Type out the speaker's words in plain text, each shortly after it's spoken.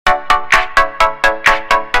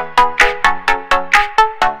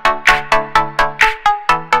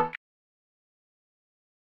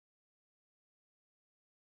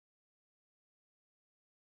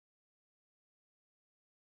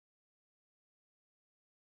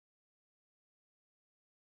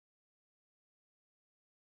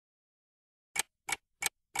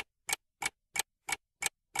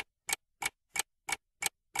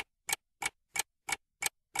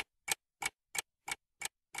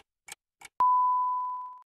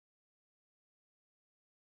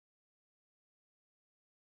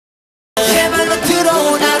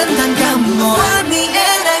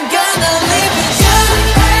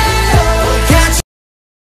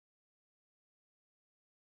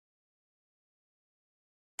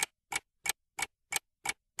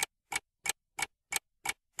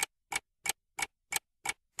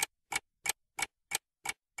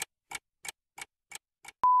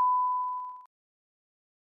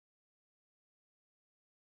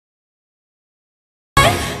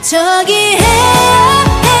저기 해요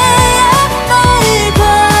날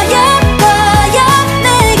봐요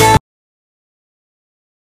내가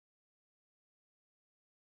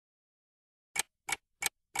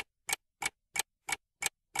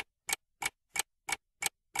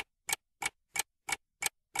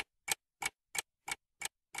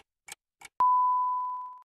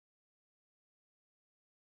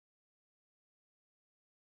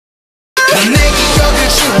넌 내 기억을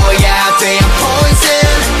지워야 돼. I'm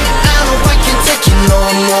poison. I know I can't take it no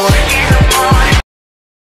more.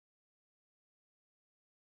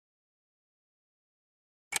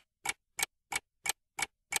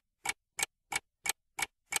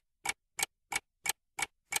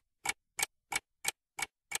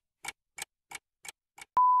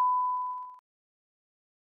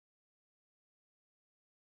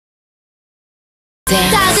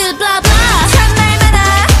 다들 blah blah 한 말마다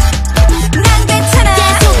난 괜찮아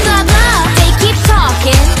계속 blah blah they keep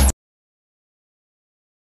talking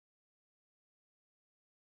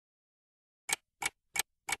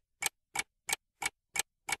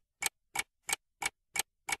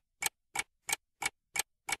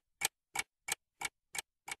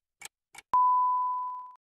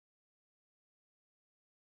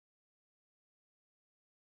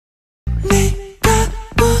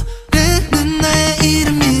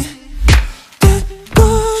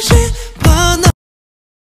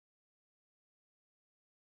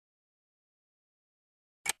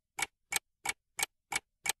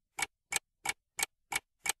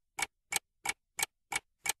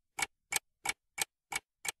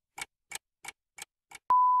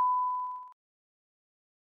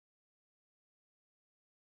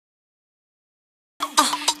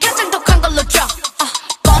가장 독한 걸로 줘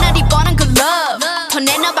뻔하디 뻔한 그 love 더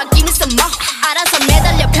내놔봐 give me some more 알아서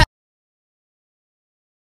매달려 펴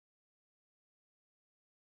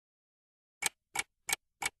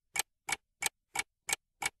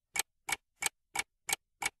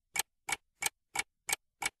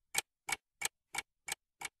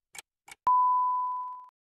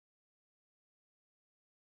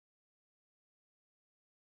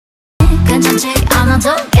괜찮지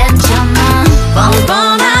않아도 괜찮아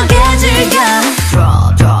뻔뻔하게 즐겨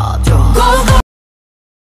Draw draw draw go go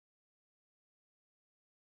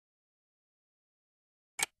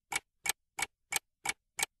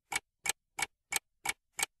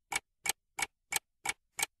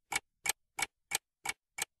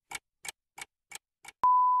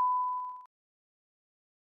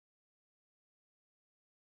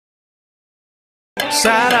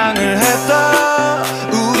사랑을 했다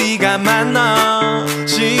우리가 만나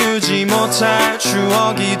지우지 못할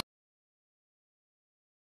추억이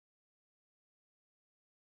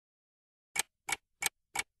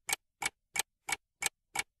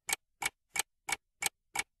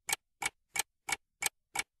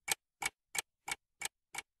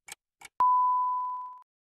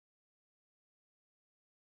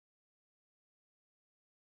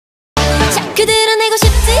자 그대로 내고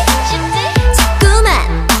싶지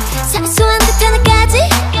자꾸만 사소한 듯 하나까지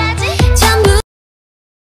전부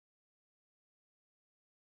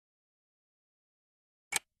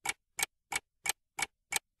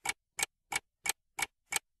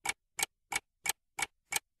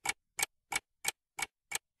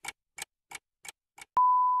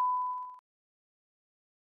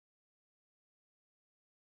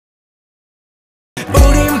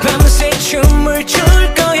우린 밤새 춤을 출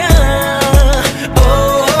거야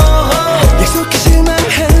약속하지만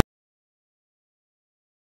한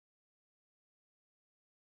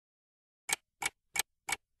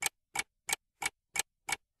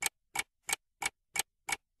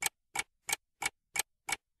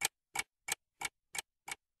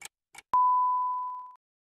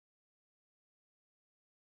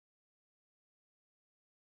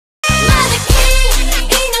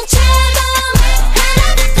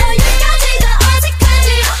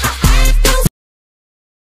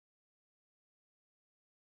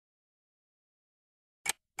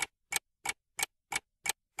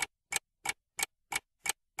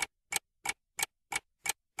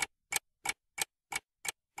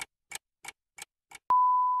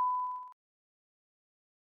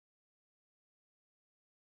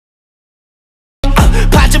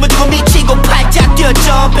반쯤은 두고 미치고 팔짝 뛰어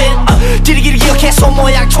jumping 길이길이 기억해 손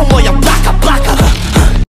모양 총 모양 블라카 블라카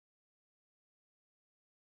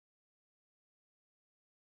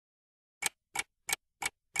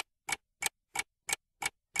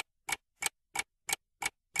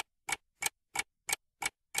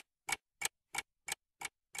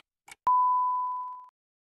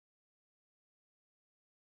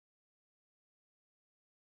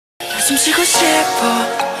숨 쉬고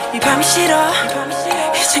싶어 이 밤이 싫어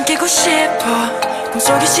이젠 깨고 싶어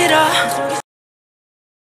꿈속이 싫어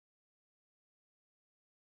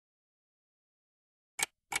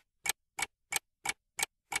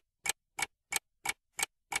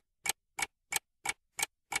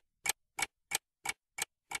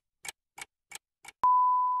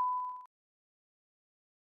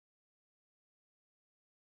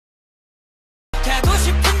가고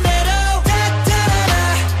싶은 대로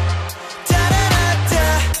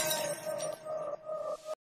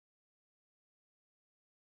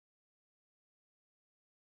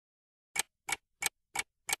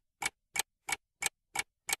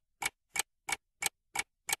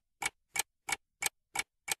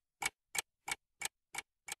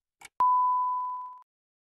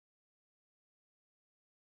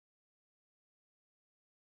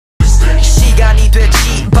시간이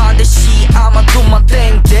됐지 반드시 아마도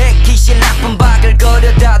맞땡대 귀신 나쁜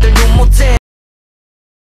바글거려 다들 눈 못해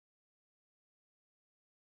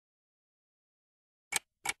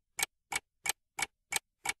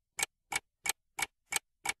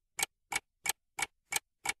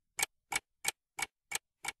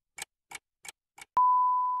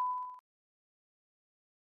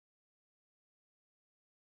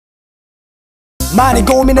많이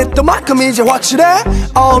고민했던 만큼 이제 확실해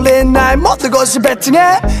All in 나의 모든 것을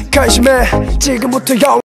베팅해 결심해 지금부터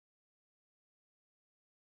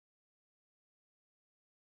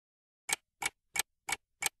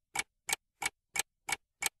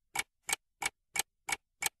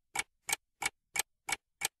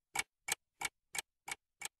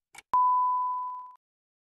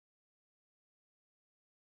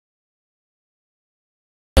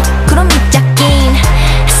구름 밑잡긴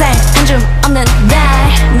햇살 한 줌 없는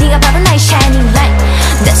날 네가 바로 나의 shining light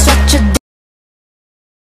That's what you do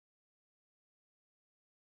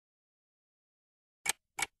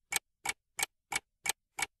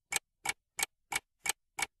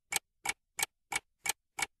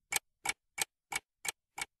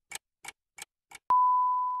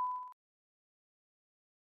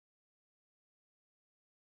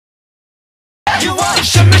You want to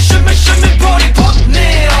shimmy, shimmy, shimmy, body pop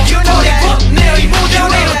now. You know that pop now. 이 무대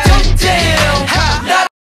위로 top down.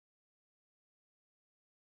 나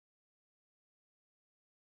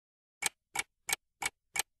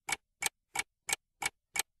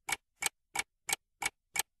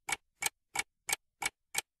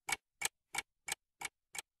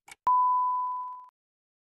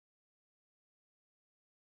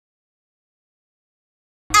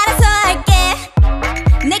알아서 할게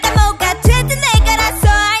내가 뭐가 되든 내가 알아서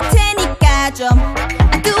할 테니까 좀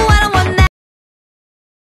I do what I want now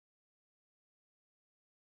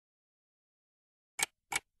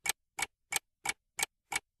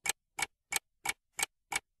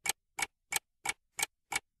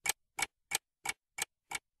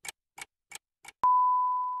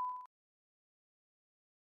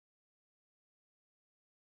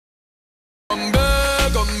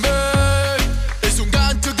건배 이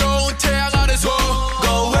순간 뜨거운 태양 아래서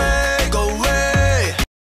Go away go away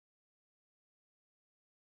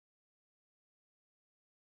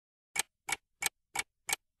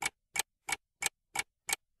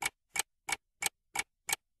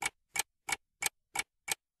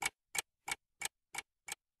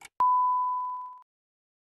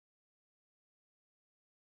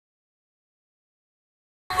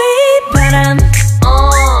휘바람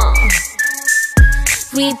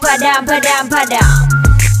바람 바람 바람